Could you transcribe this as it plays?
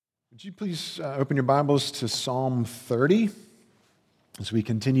Would you please open your Bibles to Psalm 30 as we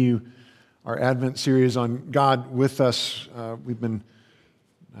continue our Advent series on God with us.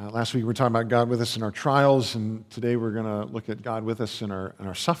 Last week we were talking about God with us in our trials, and today we're going to look at God with us in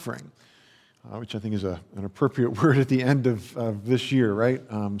our suffering, which I think is an appropriate word at the end of this year, right?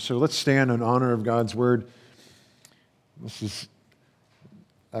 So let's stand in honor of God's word. This is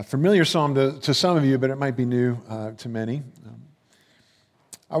a familiar psalm to some of you, but it might be new to many.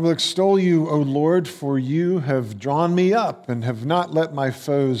 I will extol you, O Lord, for you have drawn me up and have not let my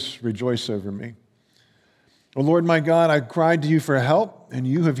foes rejoice over me. O Lord my God, I cried to you for help, and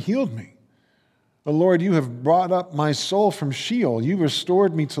you have healed me. O Lord, you have brought up my soul from Sheol. You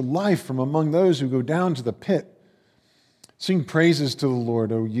restored me to life from among those who go down to the pit. Sing praises to the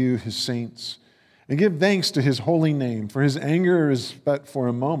Lord, O you, his saints, and give thanks to his holy name, for his anger is but for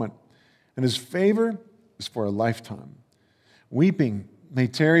a moment, and his favor is for a lifetime. Weeping may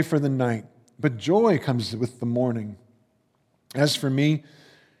tarry for the night, but joy comes with the morning. As for me,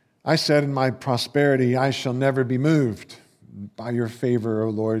 I said in my prosperity, I shall never be moved. By your favor, O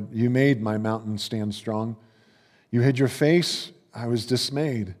Lord, you made my mountain stand strong. You hid your face, I was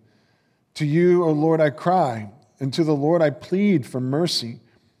dismayed. To you, O Lord, I cry, and to the Lord I plead for mercy.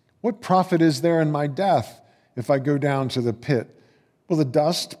 What profit is there in my death if I go down to the pit? Will the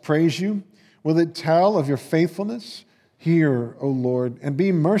dust praise you? Will it tell of your faithfulness? Hear, O Lord, and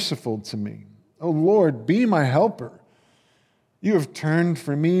be merciful to me. O Lord, be my helper. You have turned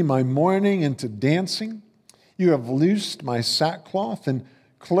for me my mourning into dancing. You have loosed my sackcloth and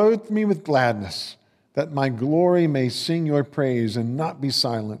clothed me with gladness, that my glory may sing your praise and not be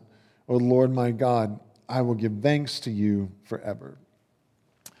silent. O Lord my God, I will give thanks to you forever.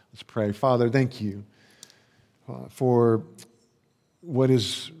 Let's pray. Father, thank you for what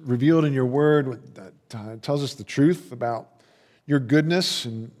is revealed in your word that tells us the truth about your goodness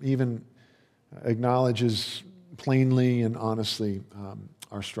and even acknowledges plainly and honestly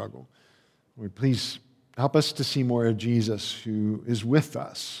our struggle. Lord, please help us to see more of Jesus who is with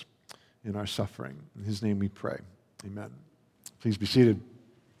us in our suffering. In his name we pray. Amen. Please be seated.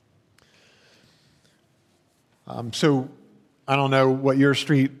 So I don't know what your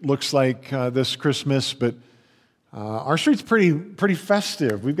street looks like this Christmas, but our street's pretty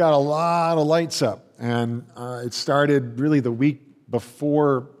festive. We've got a lot of lights up, and it started really the week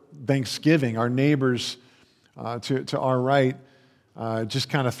before Thanksgiving. Our neighbors to our right just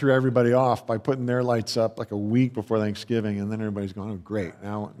kind of threw everybody off by putting their lights up like a week before Thanksgiving, and then everybody's going, "Oh, great!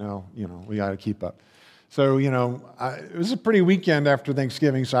 Now, we got to keep up." So, it was a pretty weekend after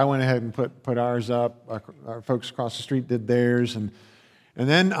Thanksgiving, so I went ahead and put ours up. Our folks across the street did theirs, and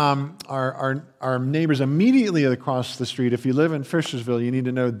then our neighbors immediately across the street, if you live in Fishersville, you need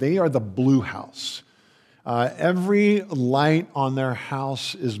to know they are the Blue House. Every light on their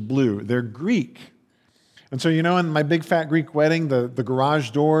house is blue. They're Greek. And so, in my big fat Greek wedding, the garage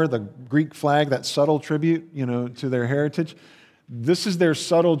door, the Greek flag, that subtle tribute, to their heritage, this is their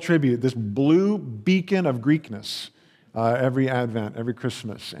subtle tribute, this blue beacon of Greekness every Advent, every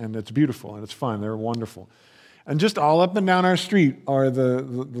Christmas. And it's beautiful and it's fun. They're wonderful. And just all up and down our street are the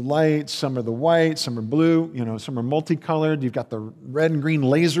lights. Some are the white, some are blue, some are multicolored. You've got the red and green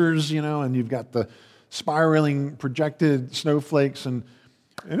lasers, and you've got the spiraling projected snowflakes. And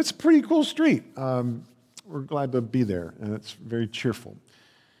it's a pretty cool street. We're glad to be there, and it's very cheerful.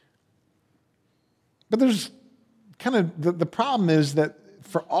 But there's kind of, the problem is that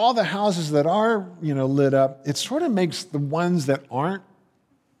for all the houses that are, lit up, it sort of makes the ones that aren't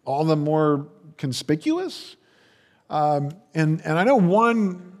all the more conspicuous. And I know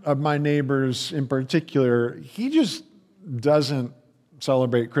one of my neighbors in particular, he just doesn't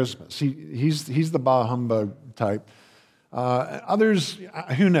celebrate Christmas. He's the bah humbug type. Others,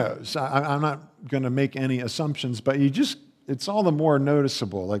 who knows? I'm not going to make any assumptions, but it's all the more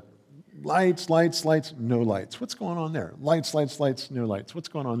noticeable. Like lights, no lights. What's going on there? Lights, no lights. What's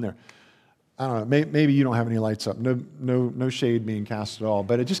going on there? I don't know. Maybe you don't have any lights up. No shade being cast at all.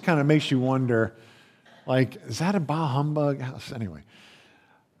 But it just kind of makes you wonder, like, is that a bah humbug house? Anyway.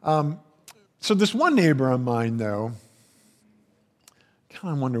 So this one neighbor of mine, though,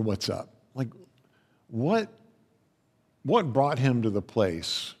 kind of wonder what's up. Like, what brought him to the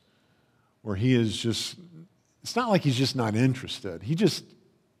place where he is just, it's not like he's just not interested.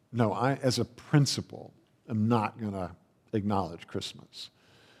 I, as a principle, am not going to acknowledge Christmas.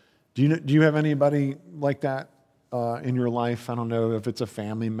 Do you have anybody like that in your life? I don't know if it's a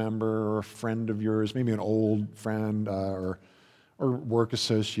family member or a friend of yours, maybe an old friend or work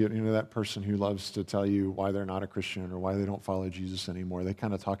associate, that person who loves to tell you why they're not a Christian or why they don't follow Jesus anymore. They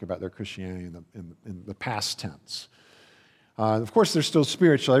kind of talk about their Christianity in the past tense. Of course, they're still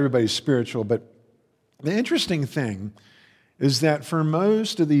spiritual. Everybody's spiritual. But the interesting thing is that for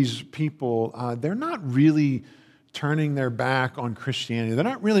most of these people, they're not really turning their back on Christianity. They're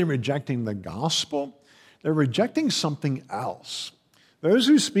not really rejecting the gospel. They're rejecting something else. Those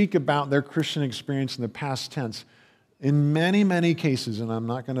who speak about their Christian experience in the past tense, in many, many cases, and I'm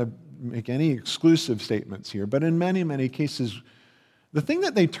not going to make any exclusive statements here, but in many, many cases, the thing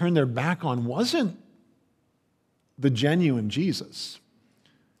that they turned their back on wasn't the genuine Jesus.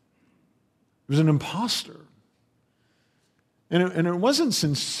 It was an imposter. And it wasn't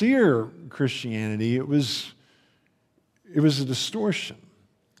sincere Christianity. It was a distortion.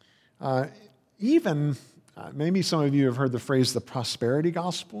 Maybe some of you have heard the phrase the prosperity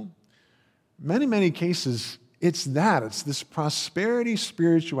gospel. Many, many cases, it's that. It's this prosperity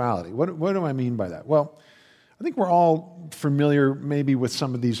spirituality. What do I mean by that? Well, I think we're all familiar maybe with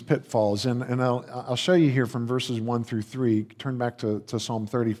some of these pitfalls, and I'll show you here from verses 1 through 3. Turn back to Psalm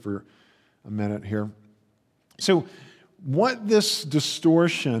 30 for a minute here. So what this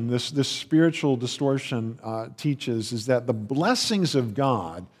distortion, this spiritual distortion teaches is that the blessings of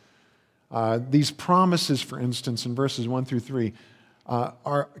God, these promises, for instance, in verses 1 through 3,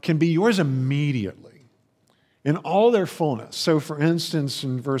 can be yours immediately in all their fullness. So, for instance,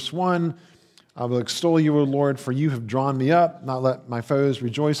 in verse 1, I will extol you, O Lord, for you have drawn me up, not let my foes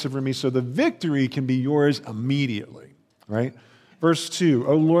rejoice over me. So the victory can be yours immediately, right? Verse 2,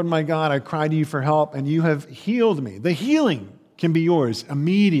 O Lord my God, I cried to you for help, and you have healed me. The healing can be yours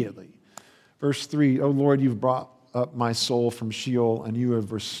immediately. Verse 3, O Lord, you've brought up my soul from Sheol, and you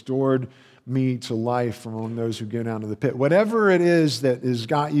have restored me to life from among those who go down to the pit. Whatever it is that has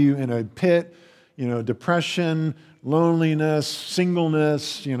got you in a pit, depression, loneliness,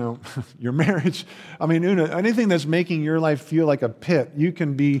 singleness, your marriage. I mean, anything that's making your life feel like a pit, you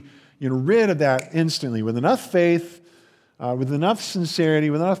can be rid of that instantly with enough faith, with enough sincerity,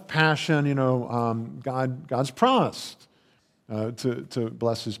 with enough passion. God's promised to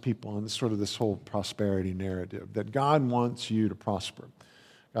bless his people, and it's sort of this whole prosperity narrative that God wants you to prosper.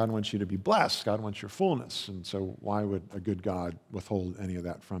 God wants you to be blessed. God wants your fullness. And so why would a good God withhold any of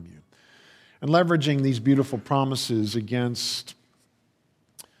that from you? And leveraging these beautiful promises against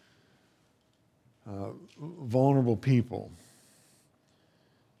vulnerable people,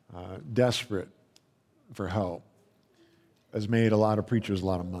 desperate for help, has made a lot of preachers a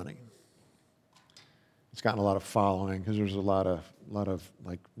lot of money. It's gotten a lot of following because there's a lot of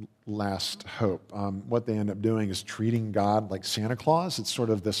like last hope. What they end up doing is treating God like Santa Claus. It's sort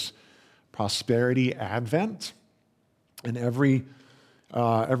of this prosperity advent, and every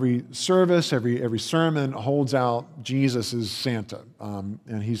service, every sermon holds out Jesus as Santa,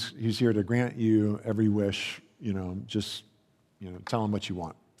 and he's here to grant you every wish. Just tell him what you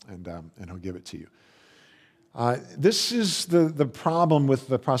want, and he'll give it to you. This is the problem with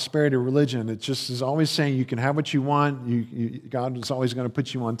the prosperity religion. It just is always saying you can have what you want. God is always going to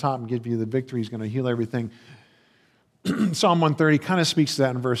put you on top and give you the victory. He's going to heal everything. Psalm 130 kind of speaks to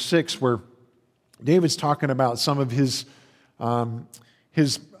that in verse 6, where David's talking about some of his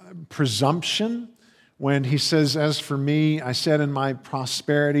presumption when he says, as for me, I said in my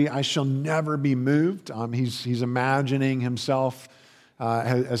prosperity, I shall never be moved. He's imagining himself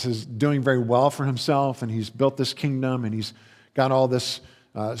as he's doing very well for himself, and he's built this kingdom, and he's got all this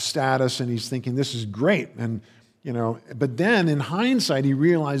status, and he's thinking, this is great. And, but then in hindsight, he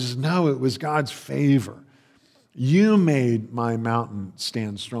realizes, no, it was God's favor. You made my mountain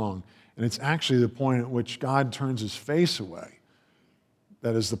stand strong. And it's actually the point at which God turns his face away.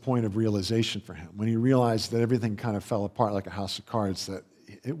 That is the point of realization for him. When he realized that everything kind of fell apart like a house of cards, that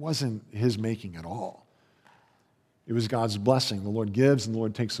it wasn't his making at all. It was God's blessing. The Lord gives and the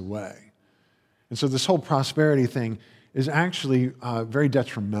Lord takes away. And so this whole prosperity thing is actually very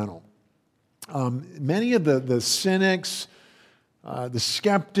detrimental. Many of the cynics, the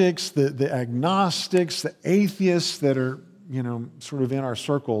skeptics, the agnostics, the atheists that are, sort of in our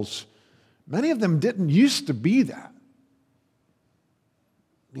circles, many of them didn't used to be that.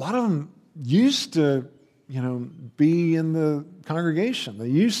 A lot of them used to, be in the congregation. They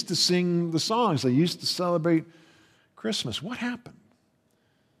used to sing the songs. They used to celebrate Christmas. What happened?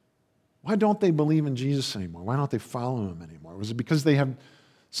 Why don't they believe in Jesus anymore? Why don't they follow him anymore? Was it because they have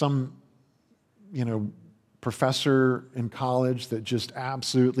some, professor in college that just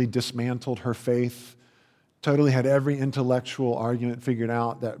absolutely dismantled her faith, totally had every intellectual argument figured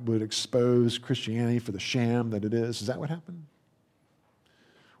out that would expose Christianity for the sham that it is? Is that what happened?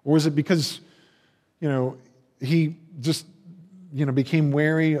 Or was it because, he just, became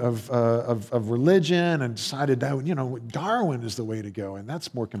wary of religion and decided that, Darwin is the way to go, and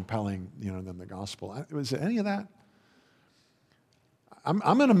that's more compelling, than the gospel? Was it any of that? I'm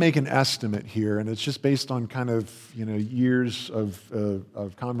going to make an estimate here, and it's just based on kind of years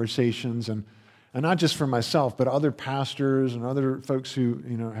of conversations, and not just for myself, but other pastors and other folks who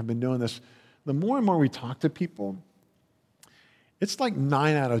have been doing this. The more and more we talk to people, it's like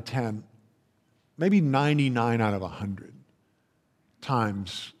 9 out of 10, maybe 99 out of 100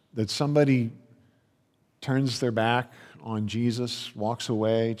 times that somebody turns their back on Jesus, walks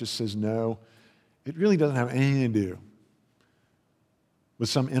away, just says no. It really doesn't have anything to do with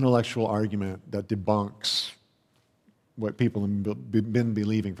some intellectual argument that debunks what people have been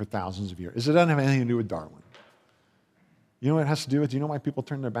believing for thousands of years. It doesn't have anything to do with Darwin. You know what it has to do with? Do you know why people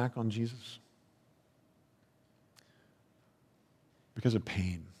turn their back on Jesus? Because of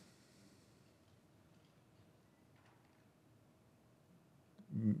pain.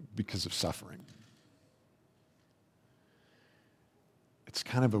 Because of suffering. It's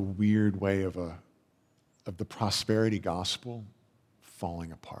kind of a weird way of the prosperity gospel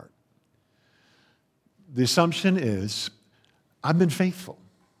falling apart. The assumption is, I've been faithful.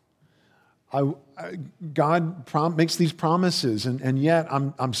 God makes these promises, and yet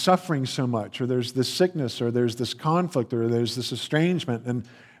I'm suffering so much, or there's this sickness, or there's this conflict, or there's this estrangement, and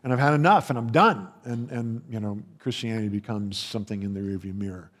I've had enough, and I'm done. And Christianity becomes something in the rearview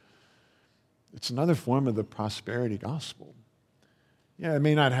mirror. It's another form of the prosperity gospel. Yeah, it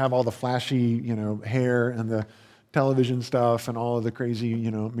may not have all the flashy, hair and the television stuff and all of the crazy,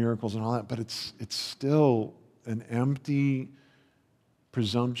 miracles and all that, but it's still an empty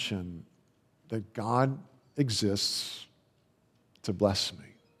presumption that God exists to bless me.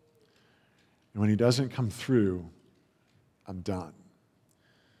 And when he doesn't come through, I'm done.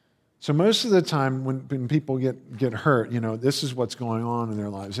 So most of the time when people get hurt, this is what's going on in their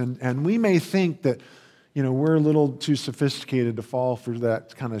lives. And we may think that, we're a little too sophisticated to fall for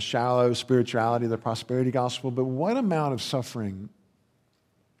that kind of shallow spirituality, the prosperity gospel, but what amount of suffering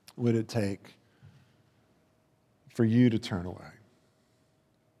would it take for you to turn away?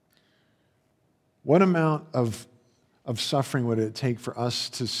 What amount of suffering would it take for us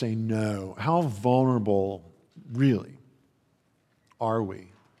to say no? How vulnerable, really, are we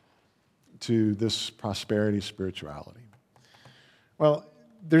to this prosperity spirituality? Well,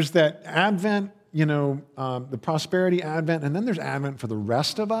 there's that Advent, the prosperity Advent, and then there's Advent for the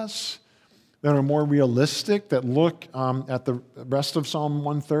rest of us that are more realistic, that look at the rest of Psalm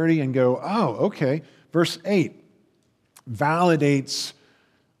 130 and go, oh, okay, verse 8 validates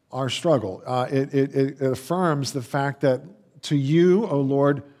our struggle. It affirms the fact that to you, O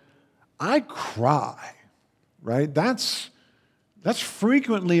Lord, I cry, right? That's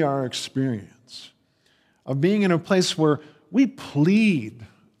frequently our experience of being in a place where we plead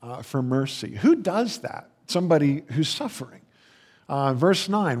for mercy. Who does that? Somebody who's suffering. Verse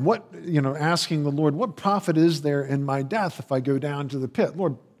 9, asking the Lord, what profit is there in my death if I go down to the pit?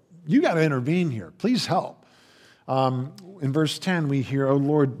 Lord, you got to intervene here. Please help. In verse 10, we hear, O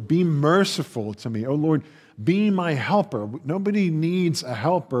Lord, be merciful to me. O Lord, be my helper. Nobody needs a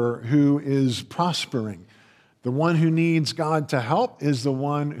helper who is prospering. The one who needs God to help is the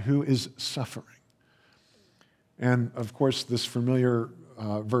one who is suffering. And of course, this familiar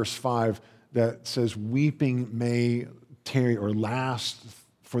verse 5 that says, weeping may tarry or last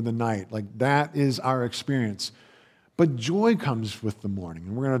for the night. Like that is our experience. But joy comes with the morning.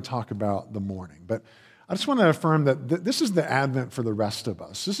 And we're going to talk about the morning. But I just want to affirm that this is the Advent for the rest of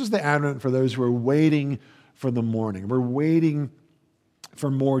us. This is the Advent for those who are waiting for the morning. We're waiting for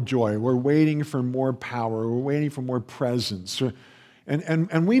more joy. We're waiting for more power. We're waiting for more presence.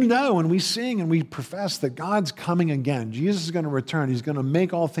 And we know and we sing and we profess that God's coming again. Jesus is going to return. He's going to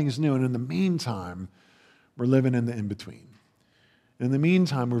make all things new. And in the meantime, we're living in the in-between. In the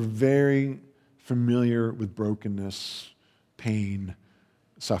meantime, we're very familiar with brokenness, pain,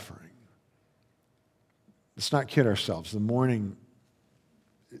 suffering. Let's not kid ourselves. The morning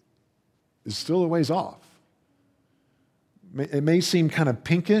is still a ways off. It may seem kind of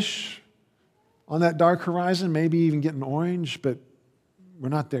pinkish on that dark horizon, maybe even getting orange, but we're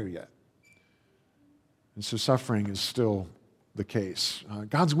not there yet. And so suffering is still the case.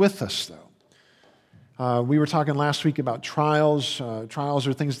 God's with us, though. We were talking last week about trials. Trials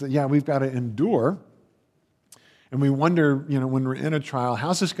are things that, we've got to endure. And we wonder, when we're in a trial,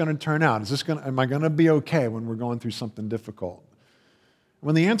 how's this going to turn out? Am I going to be okay when we're going through something difficult?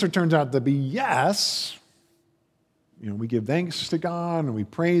 When the answer turns out to be yes, we give thanks to God and we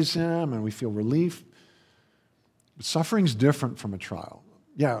praise Him and we feel relief. But suffering's different from a trial.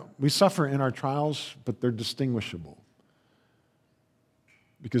 Yeah, we suffer in our trials, but they're distinguishable.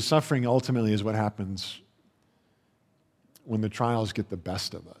 Because suffering ultimately is what happens when the trials get the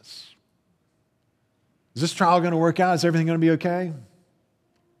best of us. Is this trial going to work out? Is everything going to be okay?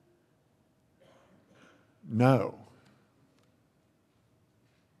 No.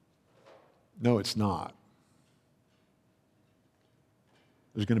 No, it's not.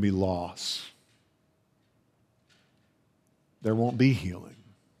 There's going to be loss. There won't be healing.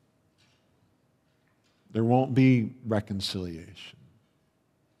 There won't be reconciliation.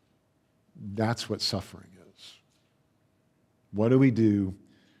 That's what suffering is. What do we do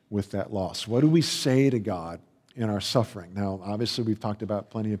with that loss? What do we say to God in our suffering? Now, obviously, we've talked about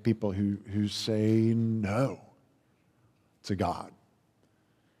plenty of people who say no to God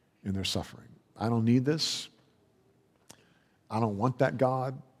in their suffering. I don't need this. I don't want that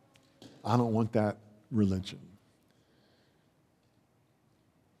God. I don't want that religion.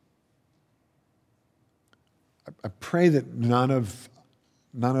 I pray that none of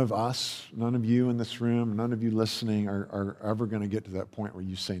us, none of you in this room, none of you listening are ever going to get to that point where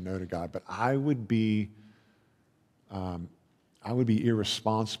you say no to God. But I would be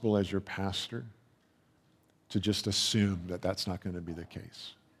irresponsible as your pastor to just assume that that's not going to be the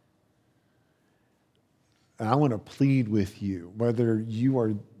case. And I want to plead with you, whether you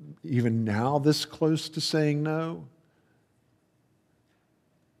are even now this close to saying no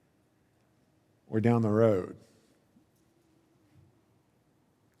or down the road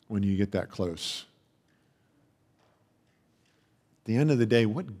when you get that close. At the end of the day,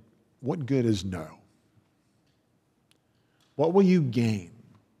 what good is no? What will you gain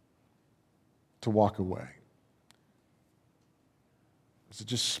to walk away? Is it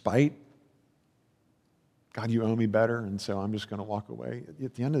just spite? God, you owe me better, and so I'm just going to walk away.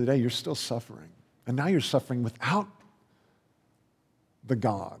 At the end of the day, you're still suffering. And now you're suffering without the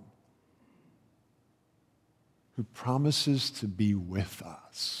God who promises to be with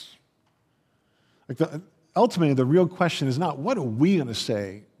us. Ultimately, the real question is not what are we going to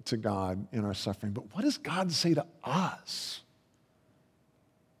say to God in our suffering, but what does God say to us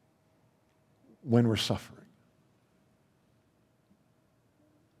when we're suffering?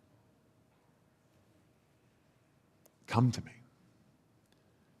 Come to me.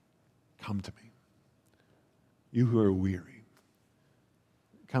 Come to me. You who are weary.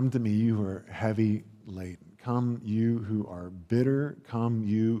 Come to me, you who are heavy laden. Come, you who are bitter. Come,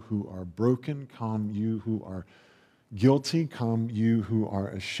 you who are broken. Come, you who are guilty. Come, you who are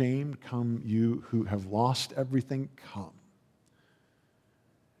ashamed. Come, you who have lost everything. Come.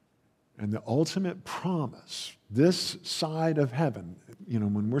 And the ultimate promise, this side of heaven,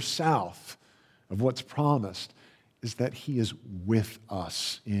 when we're south of what's promised, is that he is with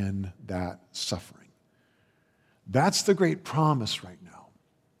us in that suffering. That's the great promise right now.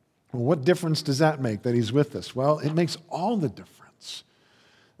 Well, what difference does that make that he's with us? Well, it makes all the difference.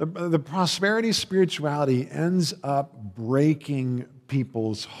 The prosperity spirituality ends up breaking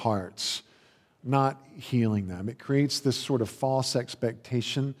people's hearts, not healing them. It creates this sort of false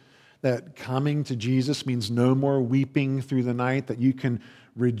expectation that coming to Jesus means no more weeping through the night, that you can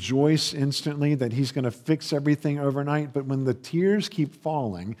rejoice instantly, that he's going to fix everything overnight. But when the tears keep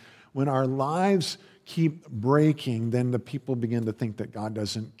falling, when our lives keep breaking, then the people begin to think that God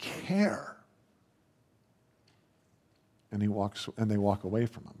doesn't care. And they walk away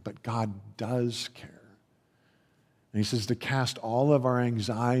from him. But God does care. And he says to cast all of our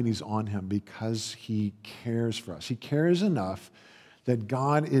anxieties on him because he cares for us. He cares enough that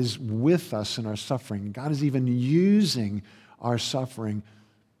God is with us in our suffering. God is even using our suffering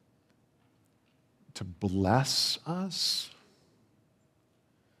to bless us.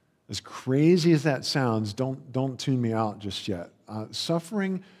 As crazy as that sounds, don't tune me out just yet.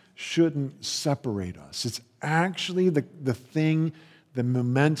 Suffering shouldn't separate us. It's actually the thing, the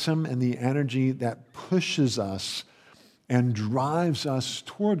momentum and the energy that pushes us and drives us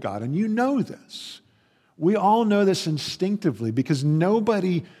toward God. And you know this. We all know this instinctively because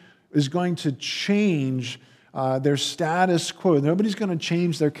nobody is going to change their status quo. Nobody's going to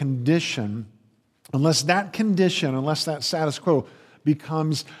change their condition unless that status quo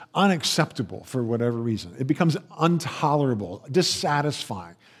becomes unacceptable for whatever reason. It becomes intolerable,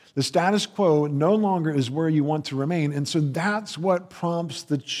 dissatisfying. The status quo no longer is where you want to remain, and so that's what prompts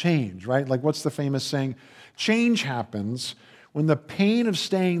the change, right? Like what's the famous saying? Change happens when the pain of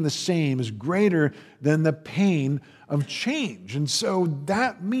staying the same is greater than the pain of change. And so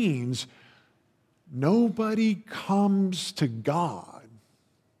that means nobody comes to God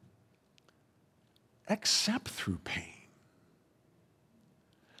except through pain,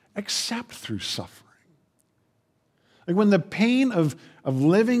 except through suffering. Like when the pain of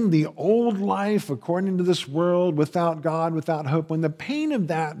living the old life according to this world without God, without hope, when the pain of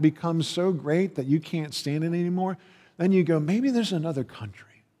that becomes so great that you can't stand it anymore, then you go, maybe there's another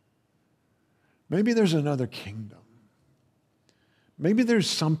country. Maybe there's another kingdom. Maybe there's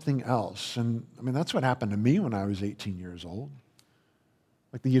something else. And I mean, that's what happened to me when I was 18 years old.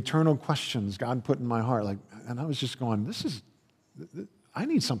 Like the eternal questions God put in my heart. And I was just going, I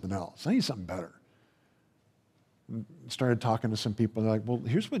need something else. I need something better. And started talking to some people. They're like, well,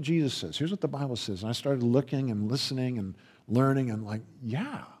 here's what Jesus says. Here's what the Bible says. And I started looking and listening and learning and like,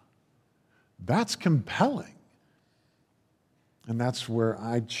 yeah, that's compelling. And that's where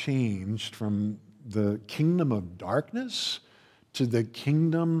I changed from the kingdom of darkness to the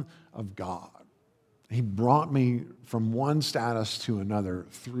kingdom of God. He brought me from one status to another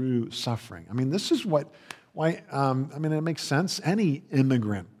through suffering. I mean, this is why it makes sense. Any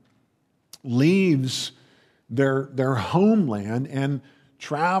immigrant leaves their homeland and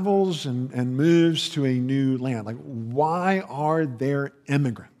travels and moves to a new land. Like, why are there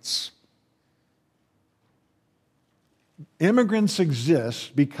immigrants? Immigrants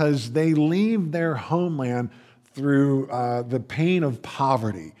exist because they leave their homeland through the pain of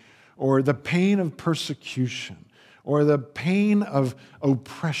poverty or the pain of persecution or the pain of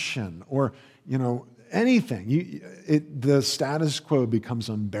oppression or, anything. The status quo becomes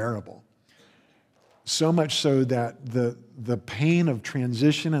unbearable. So much so that the pain of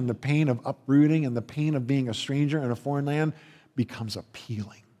transition and the pain of uprooting and the pain of being a stranger in a foreign land becomes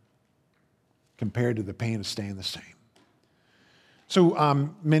appealing compared to the pain of staying the same.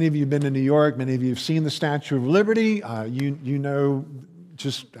 So many of you have been to New York. Many of you have seen the Statue of Liberty. You know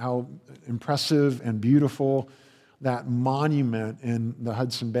just how impressive and beautiful that monument in the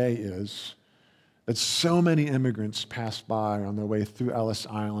Hudson Bay is. That so many immigrants passed by on their way through Ellis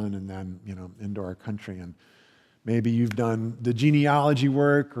Island and then into our country. And maybe you've done the genealogy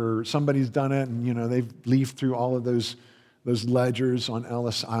work, or somebody's done it, and they've leafed through all of those ledgers on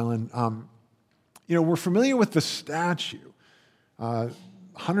Ellis Island. We're familiar with the statue.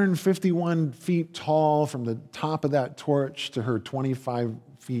 151 feet tall from the top of that torch to her 25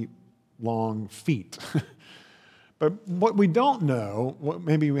 feet long feet. But what we don't know, what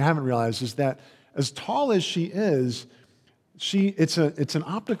maybe we haven't realized, is that as tall as she is, it's an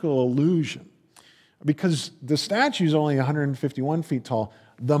optical illusion. Because the statue is only 151 feet tall,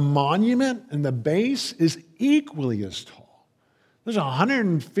 the monument and the base is equally as tall. There's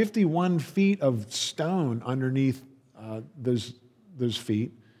 151 feet of stone underneath those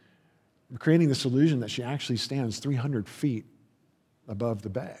feet, creating this illusion that she actually stands 300 feet above the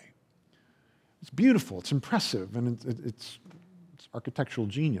bay. It's beautiful, it's impressive, and it's architectural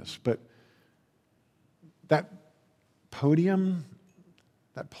genius. But that podium,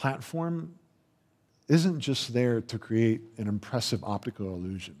 that platform, isn't just there to create an impressive optical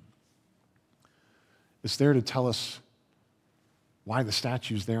illusion. It's there to tell us why the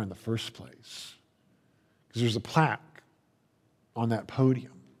statue's there in the first place. Because there's a plaque on that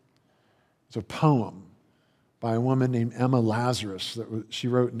podium. It's a poem by a woman named Emma Lazarus that she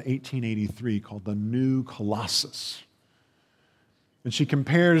wrote in 1883 called The New Colossus. And she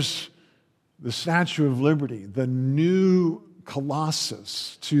compares the Statue of Liberty, the new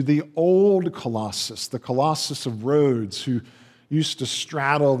Colossus, to the old Colossus, the Colossus of Rhodes, who used to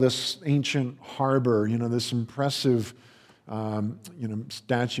straddle this ancient harbor, this impressive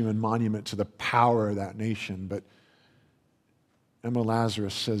statue and monument to the power of that nation. But Emma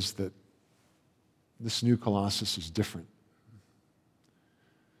Lazarus says that this new Colossus is different.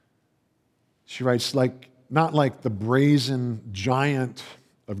 She writes, not like the brazen giant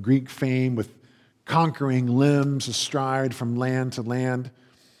of Greek fame with conquering limbs astride from land to land.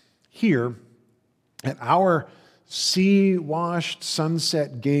 Here, at our sea-washed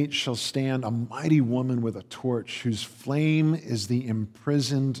sunset gate shall stand a mighty woman with a torch whose flame is the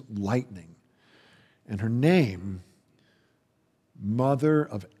imprisoned lightning, and her name, Mother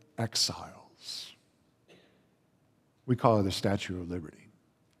of Exiles. We call her the Statue of Liberty.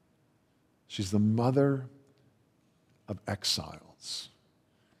 She's the mother of exiles.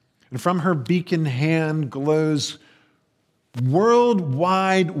 And from her beacon hand glows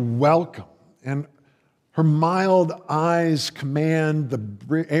worldwide welcome. And her mild eyes command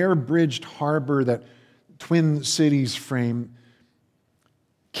the air-bridged harbor that twin cities frame.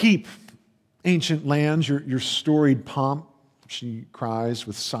 Keep, ancient lands, your storied pomp, she cries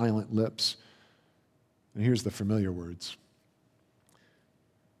with silent lips. And here's the familiar words.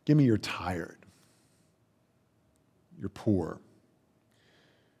 Give me your tired, your poor,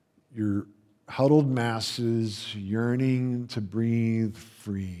 your huddled masses yearning to breathe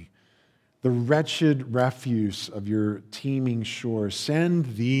free, the wretched refuse of your teeming shore.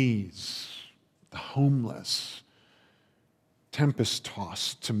 Send these, the homeless,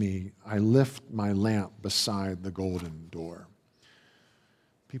 tempest-tossed to me. I lift my lamp beside the golden door.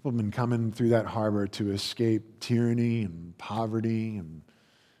 People have been coming through that harbor to escape tyranny and poverty and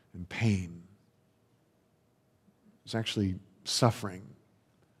pain. It's actually suffering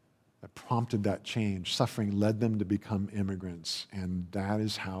that prompted that change. Suffering led them to become immigrants, and that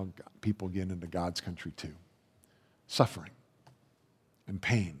is how people get into God's country too. Suffering and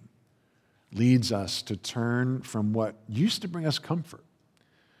pain leads us to turn from what used to bring us comfort,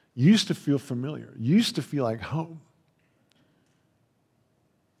 used to feel familiar, used to feel like home,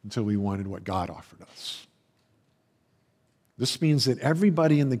 until we wanted what God offered us. This means that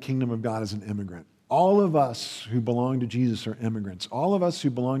everybody in the kingdom of God is an immigrant. All of us who belong to Jesus are immigrants. All of us who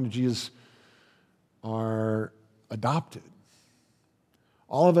belong to Jesus are adopted.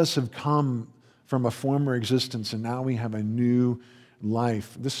 All of us have come from a former existence, and now we have a new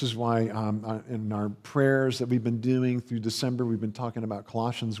life. This is why in our prayers that we've been doing through December, we've been talking about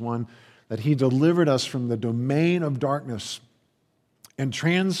Colossians 1, that he delivered us from the domain of darkness and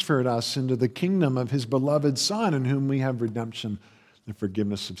transferred us into the kingdom of his beloved Son, in whom we have redemption and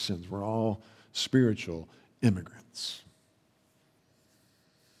forgiveness of sins. We're all spiritual immigrants.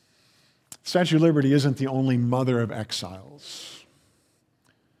 The Statue of Liberty isn't the only mother of exiles.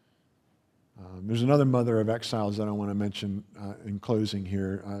 There's another mother of exiles that I want to mention in closing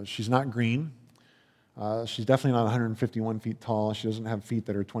here. She's not green. She's definitely not 151 feet tall. She doesn't have feet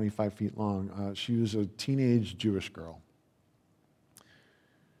that are 25 feet long. She was a teenage Jewish girl,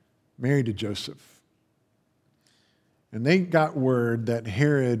 married to Joseph. And they got word that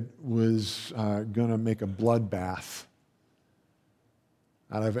Herod was going to make a bloodbath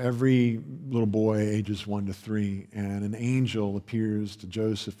out of every little boy ages 1 to 3. And an angel appears to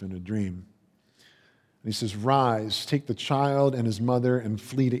Joseph in a dream. And he says, "Rise, take the child and his mother and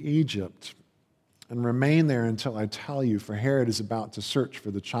flee to Egypt and remain there until I tell you, for Herod is about to search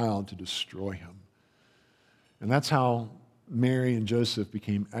for the child to destroy him." And that's how Mary and Joseph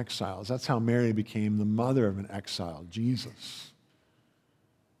became exiles. That's how Mary became the mother of an exile, Jesus,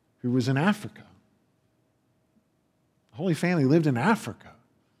 who was in Africa. The Holy Family lived in Africa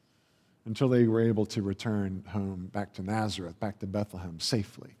until they were able to return home back to Nazareth, back to Bethlehem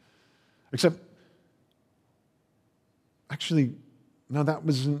safely. Except, actually, no, that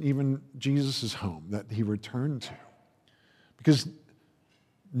wasn't even Jesus' home that he returned to. Because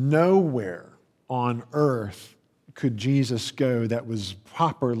nowhere on earth could Jesus go that was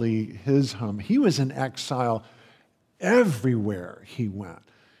properly his home. He was in exile everywhere he went.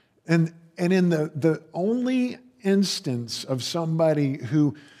 And in the only instance of somebody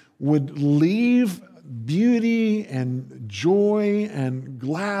who would leave beauty and joy and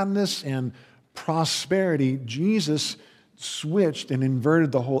gladness and prosperity, Jesus switched and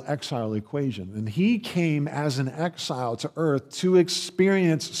inverted the whole exile equation. And he came as an exile to earth to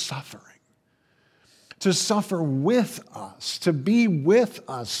experience suffering, to suffer with us, to be with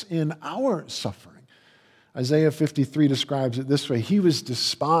us in our suffering. Isaiah 53 describes it this way: he was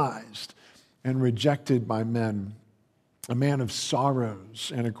despised and rejected by men, a man of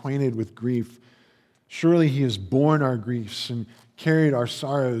sorrows and acquainted with grief. Surely he has borne our griefs and carried our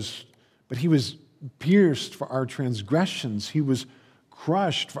sorrows, but he was pierced for our transgressions. He was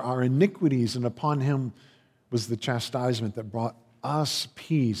crushed for our iniquities, and upon him was the chastisement that brought us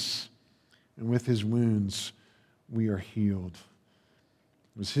peace. And with his wounds, we are healed.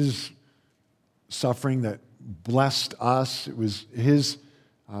 It was his suffering that blessed us. It was his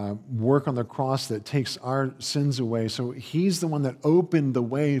work on the cross that takes our sins away. So he's the one that opened the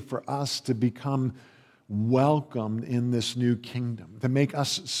way for us to become welcomed in this new kingdom, to make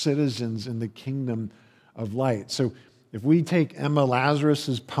us citizens in the kingdom of light. So if we take Emma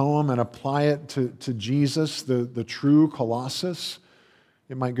Lazarus' poem and apply it to Jesus, the true Colossus,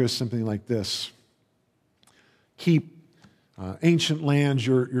 it might go something like this: keep ancient lands,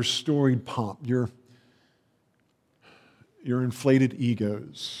 your storied pomp, your inflated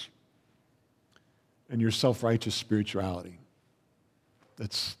egos, and your self-righteous spirituality.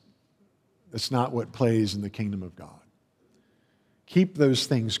 That's not what plays in the kingdom of God. Keep those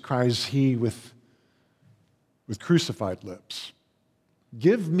things, cries he with crucified lips.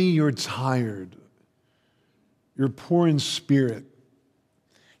 Give me your tired, your poor in spirit,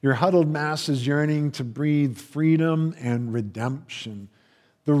 your huddled masses yearning to breathe freedom and redemption,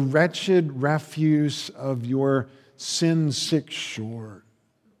 the wretched refuse of your sin-sick shore.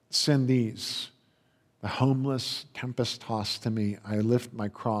 Send these, the homeless, tempest-tossed, to me. I lift my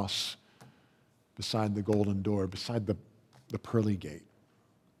cross beside the golden door, beside the pearly gate.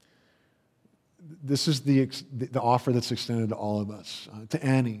 This is the offer that's extended to all of us, to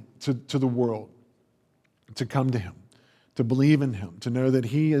Annie, to the world, to come to him, to believe in him, to know that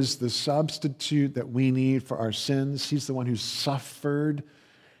he is the substitute that we need for our sins. He's the one who suffered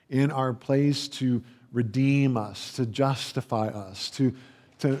in our place to redeem us, to justify us, to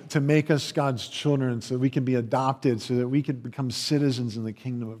make us God's children so that we can be adopted, so that we can become citizens in the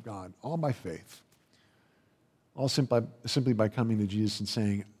kingdom of God, all by faith. All simply by coming to Jesus and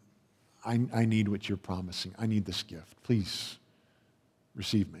saying, I need what you're promising. I need this gift. Please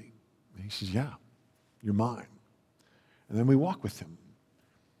receive me. And he says, yeah, you're mine. And then we walk with him.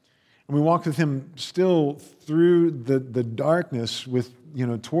 And we walk with him still through the darkness with,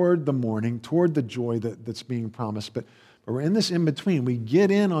 toward the morning, toward the joy that's being promised. But we're in this in-between. We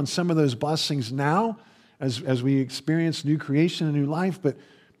get in on some of those blessings now as we experience new creation and new life, but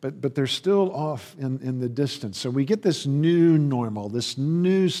they're still off in the distance. So we get this new normal, this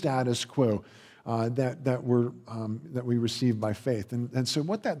new status quo that we receive by faith. And so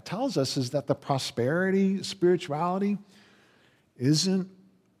what that tells us is that the prosperity spirituality isn't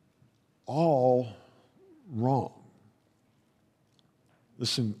all wrong.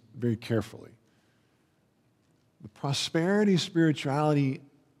 Listen very carefully. The prosperity spirituality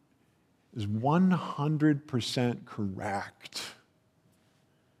is 100% correct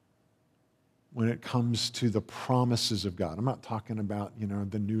when it comes to the promises of God. I'm not talking about,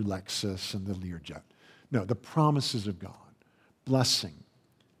 the new Lexus and the Learjet. No, the promises of God. Blessing,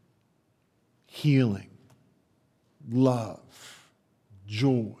 healing, love,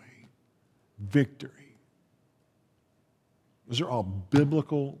 joy, victory. Those are all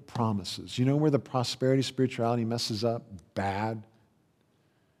biblical promises. You know where the prosperity spirituality messes up bad?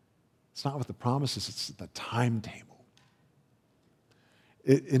 It's not with the promises, it's the timetable.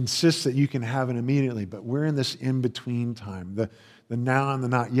 It insists that you can have it immediately, but we're in this in-between time, the now and the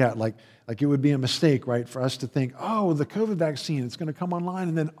not yet. Like it would be a mistake, right, for us to think, oh, the COVID vaccine, it's going to come online,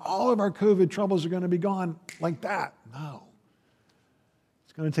 and then all of our COVID troubles are going to be gone like that. No.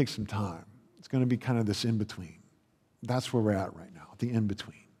 It's going to take some time. It's going to be kind of this in-between. That's where we're at right now, the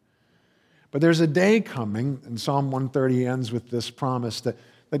in-between. But there's a day coming, and Psalm 130 ends with this promise that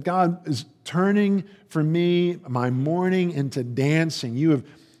God is turning for me my mourning into dancing. You have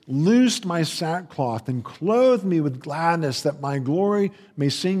loosed my sackcloth and clothed me with gladness, that my glory may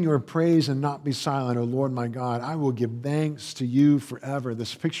sing your praise and not be silent, O Lord my God. I will give thanks to you forever.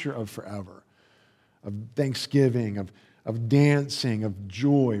 This picture of forever, of thanksgiving, of dancing, of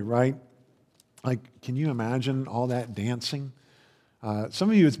joy, right? Like, can you imagine all that dancing? Some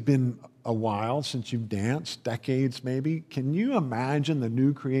of you, it's been a while since you've danced, decades maybe. Can you imagine the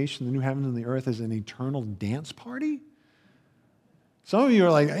new creation, the new heaven and the earth as an eternal dance party? Some of you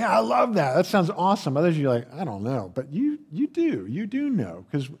are like, yeah, I love that. That sounds awesome. Others of you are like, I don't know. But you do know,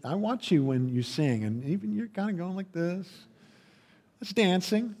 because I watch you when you sing, and even you're kind of going like this. It's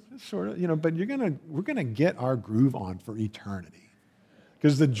dancing, it's sort of, but we're gonna get our groove on for eternity,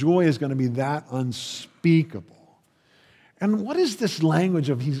 because the joy is going to be that unspeakable. And what is this language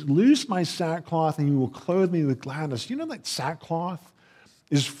of he's loosed my sackcloth and you will clothe me with gladness? You know that sackcloth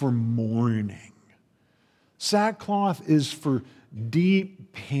is for mourning. Sackcloth is for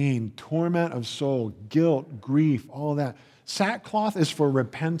deep pain, torment of soul, guilt, grief, all that. Sackcloth is for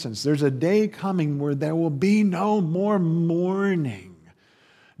repentance. There's a day coming where there will be no more mourning,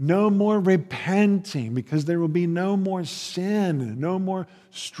 no more repenting, because there will be no more sin, no more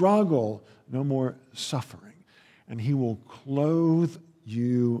struggle, no more suffering. And he will clothe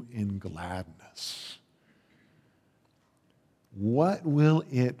you in gladness. What will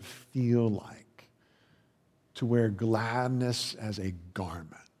it feel like to wear gladness as a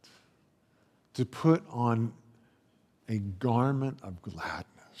garment? To put on a garment of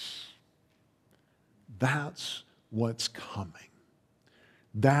gladness. That's what's coming.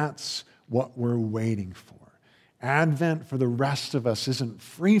 That's what we're waiting for. Advent for the rest of us isn't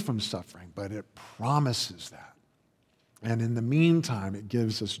free from suffering, but it promises that. And in the meantime, it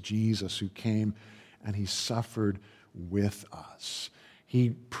gives us Jesus, who came and he suffered with us.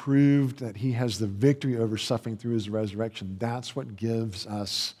 He proved that he has the victory over suffering through his resurrection. That's what gives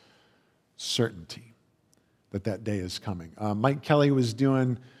us certainty that day is coming. Mike Kelly was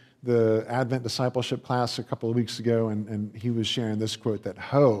doing the Advent discipleship class a couple of weeks ago, and he was sharing this quote, that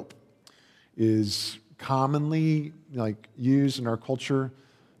hope is commonly used in our culture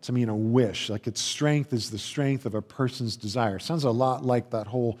to mean a wish, like its strength is the strength of a person's desire. Sounds a lot like that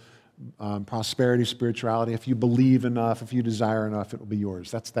whole prosperity spirituality. If you believe enough, if you desire enough, it will be yours.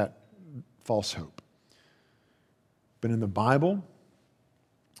 That's that false hope. But in the Bible,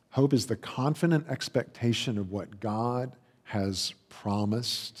 hope is the confident expectation of what God has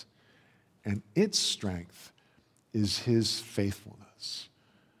promised, and its strength is his faithfulness.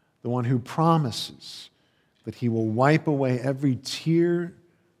 The one who promises that he will wipe away every tear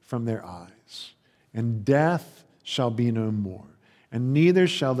from their eyes, and death shall be no more, and neither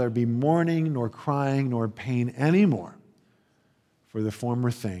shall there be mourning, nor crying, nor pain anymore, for the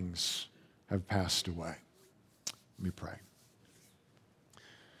former things have passed away. Let me pray.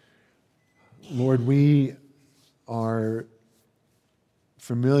 Lord, we are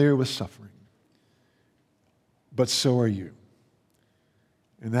familiar with suffering, but so are you.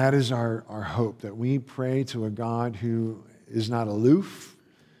 And that is our hope, that we pray to a God who is not aloof,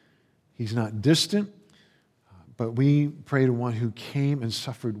 he's not distant, but we pray to one who came and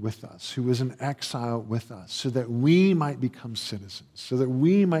suffered with us, who was in exile with us, so that we might become citizens, so that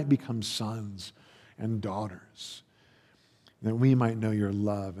we might become sons and daughters, that we might know your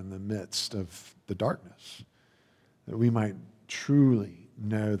love in the midst of the darkness, that we might truly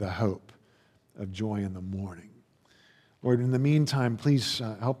know the hope of joy in the morning. Lord, in the meantime, please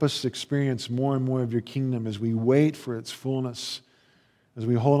help us experience more and more of your kingdom as we wait for its fullness, as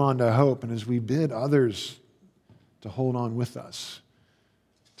we hold on to hope, and as we bid others to hold on with us,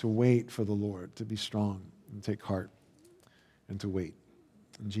 to wait for the Lord, to be strong and take heart and to wait.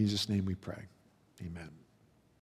 In Jesus' name we pray. Amen.